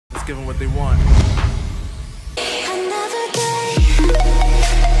give them what they want.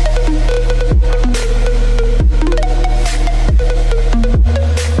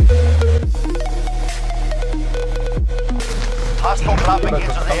 Hostile dropping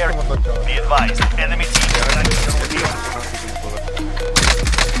into the area. Be advised, enemy team are not with you.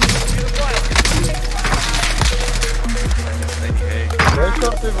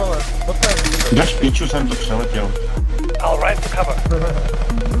 Даš piču, jsem to přeletěl. I'll ride for cover.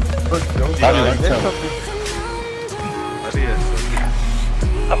 Tady nechcel. Tady je.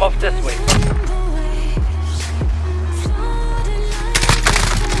 I'm off this way.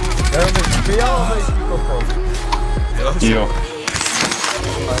 Jo.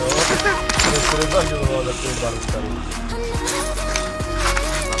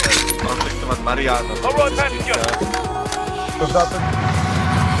 Mám tektovat Mariana.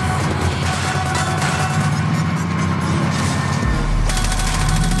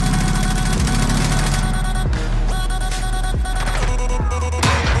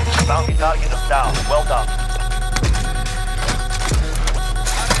 Bounty target is down. Well done.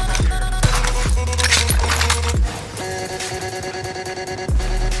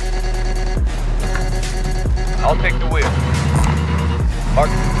 I'll take the wheel. Mark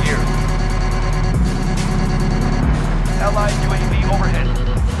here. Allied UAV overhead.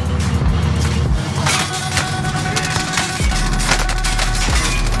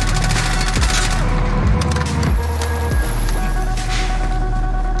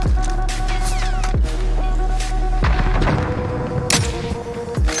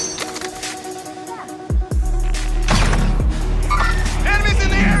 Enemies in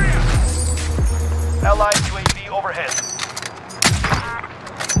the area! Allied UAV overhead.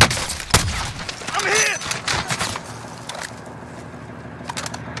 I'm hit!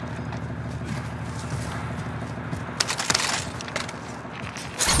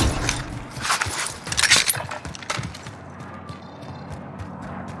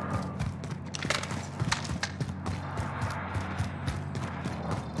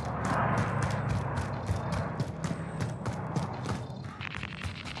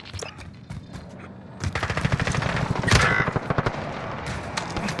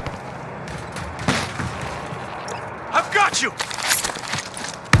 I've got you!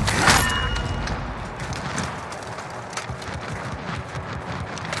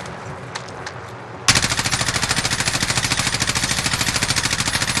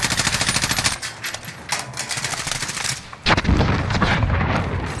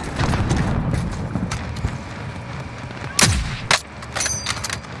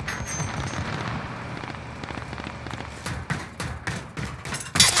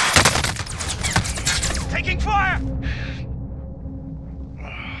 Taking fire!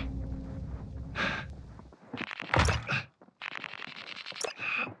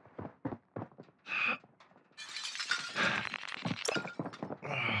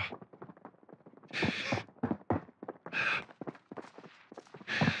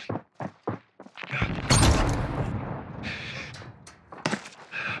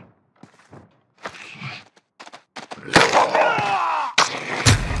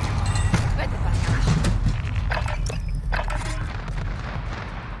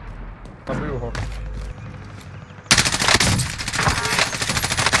 Zabiju ho.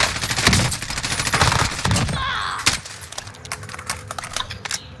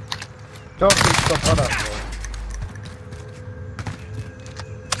 Čo ty to padá?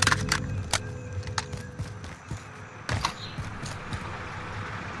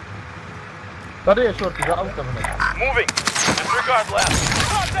 Tady je Shorty, za autem hned. Moving. Disregard left.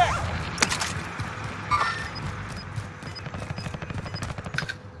 Contact!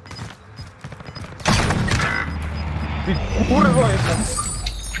 Ty kurvo je tam.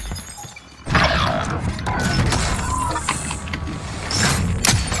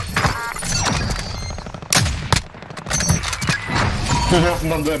 Já jsem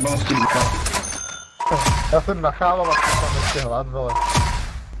tam dojebal z kýlka. Já jsem nachával a jsem ještě hlad, vole.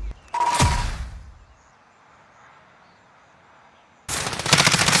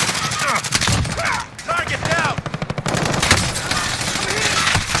 Target down!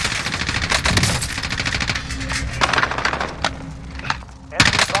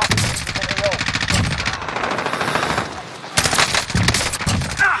 Enemy dropping into the AO.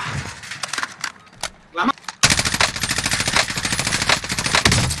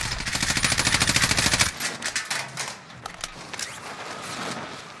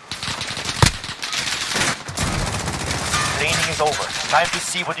 Training is over. Time to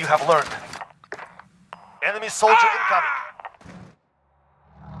see what you have learned. Enemy soldier incoming.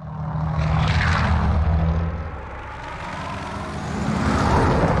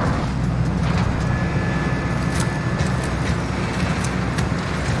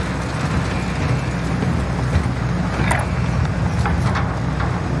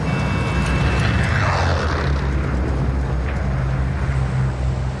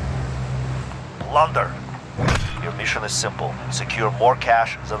 Plunder. Your mission is simple. Secure more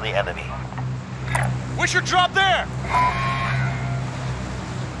cash than the enemy. We should drop there!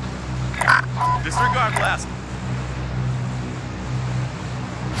 Disregard blast.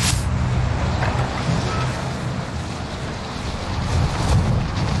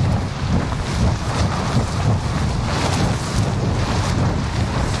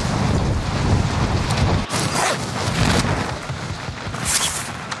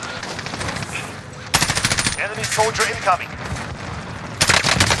 Enemy soldier incoming.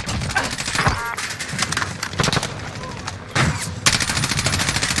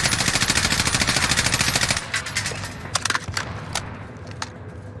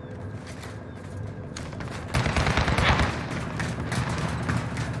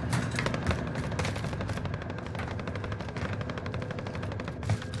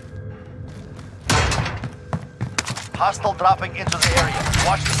 Hostile dropping into the area.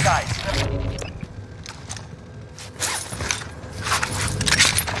 Watch the skies.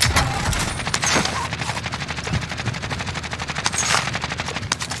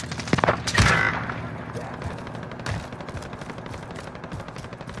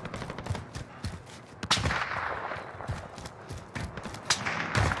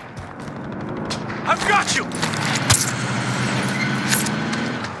 I've got you!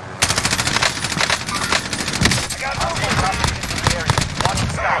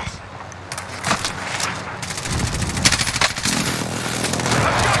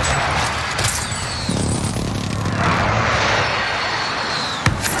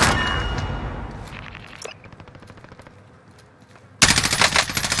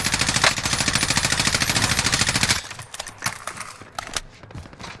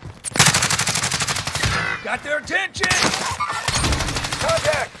 Got their attention!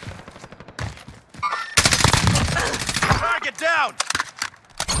 Contact! Target down!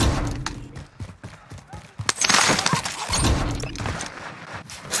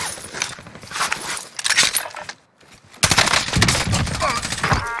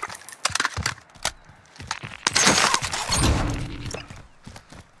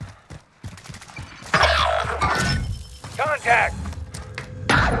 Contact!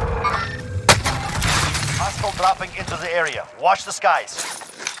 Hostile dropping into the area. Watch the skies.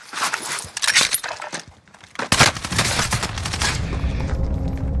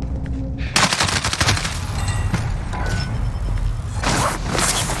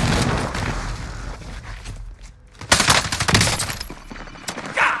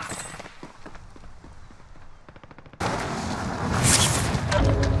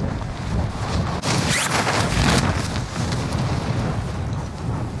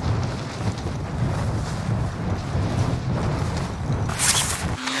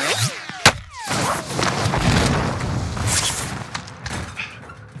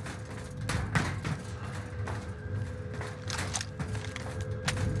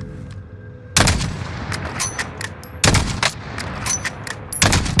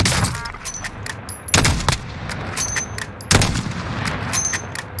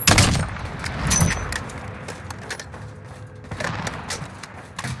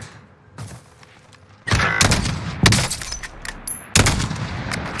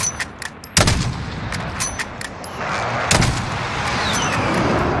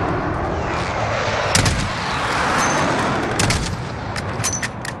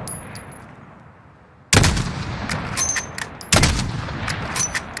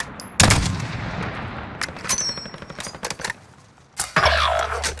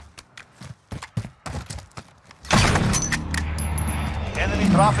 Enemy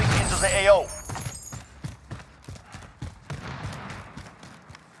dropping into the AO.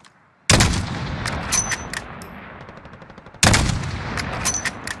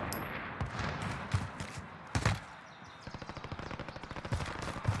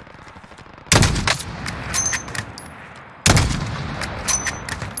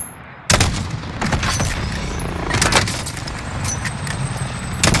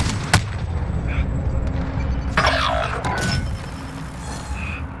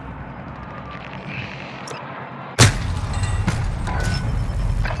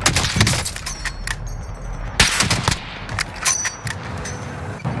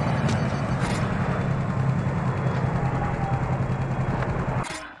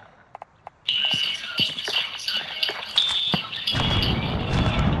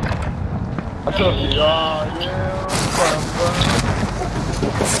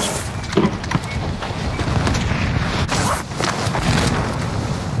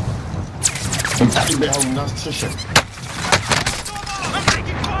 Tak běhal na střeše. I'm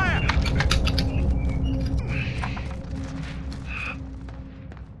taking fire!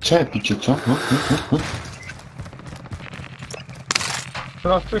 Co je piče, co? To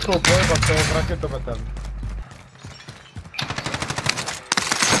nás přišlo pojebat toho s raketometem.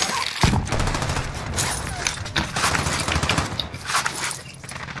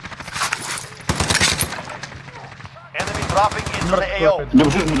 Enemy dropping into the AO.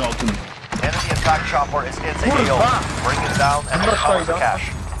 Dobře mu dal ten. Enemy attack chopper is in the AO. Bring it down and recover the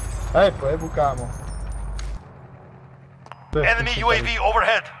cash. Hej, pojebu, kámo. Enemy UAV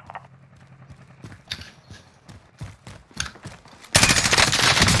overhead.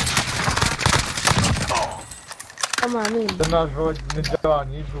 Ten náš vole nedělá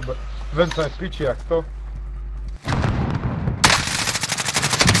nic vůbec. Ven se piči, jak to?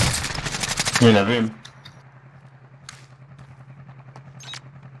 Já nevím.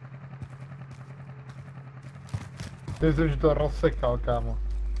 Ty myslím, že to rozsekal, kámo.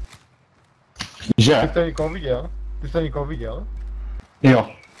 Že? Ty jsi někoho viděl? Ty jsi někoho viděl? Jo.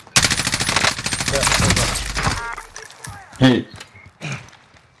 Hej.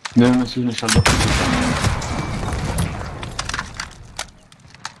 Nevím, jestli už nešel do piči.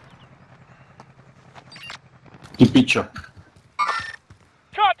 Ty pičo.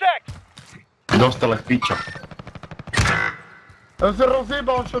 Dostal pičo. Ten se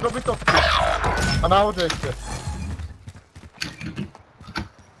rozjebal, šel do bytovky. A nahoře ještě.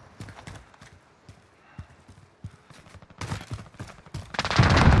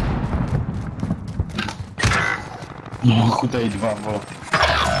 No, chutej dva, vole.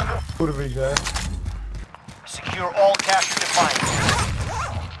 Kurvy, že? Secure all cash you can find.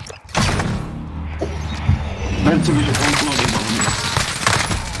 Ven si vidět kontrolu, bavím.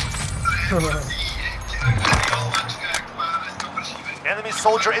 Enemy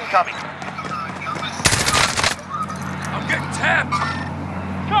soldier incoming. I'm getting tapped!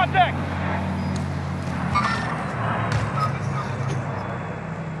 Contact!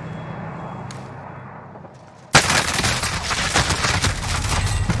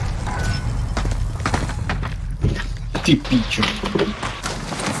 Ty pičo.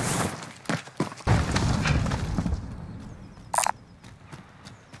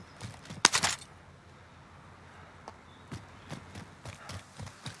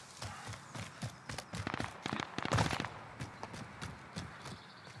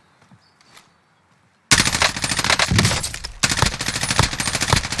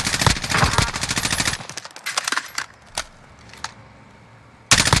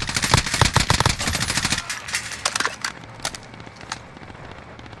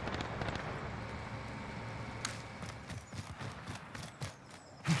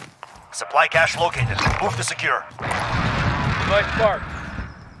 Supply cache located. Move to secure. Nice mark.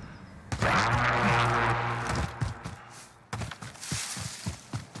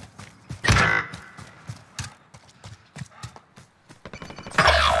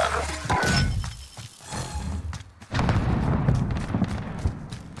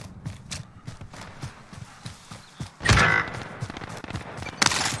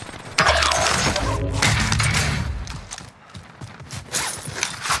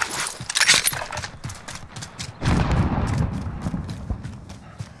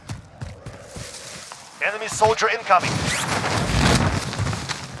 Enemy soldier incoming.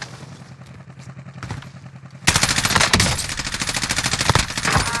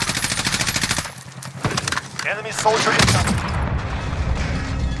 Enemy soldier incoming.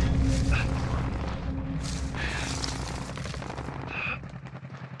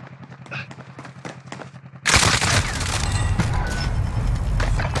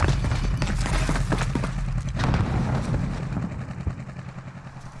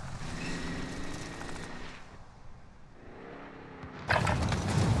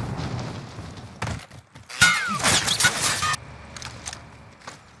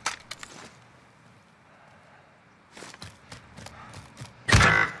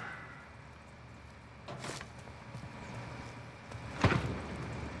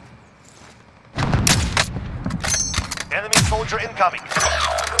 Enemy soldier incoming.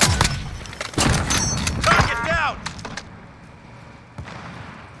 Target down!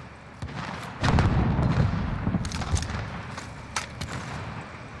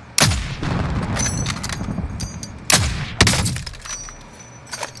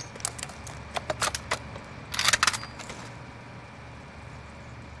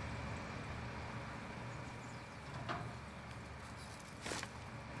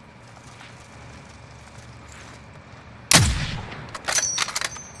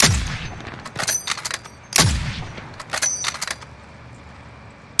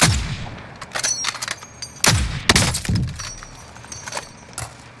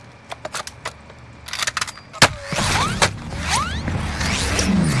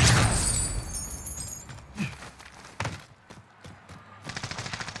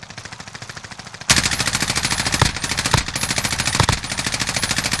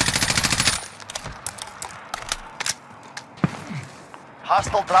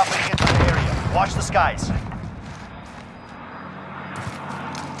 Hostile dropping into the area. Watch the skies.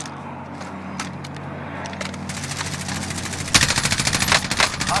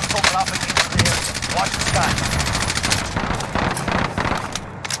 Hostile dropping into the area. Watch the skies.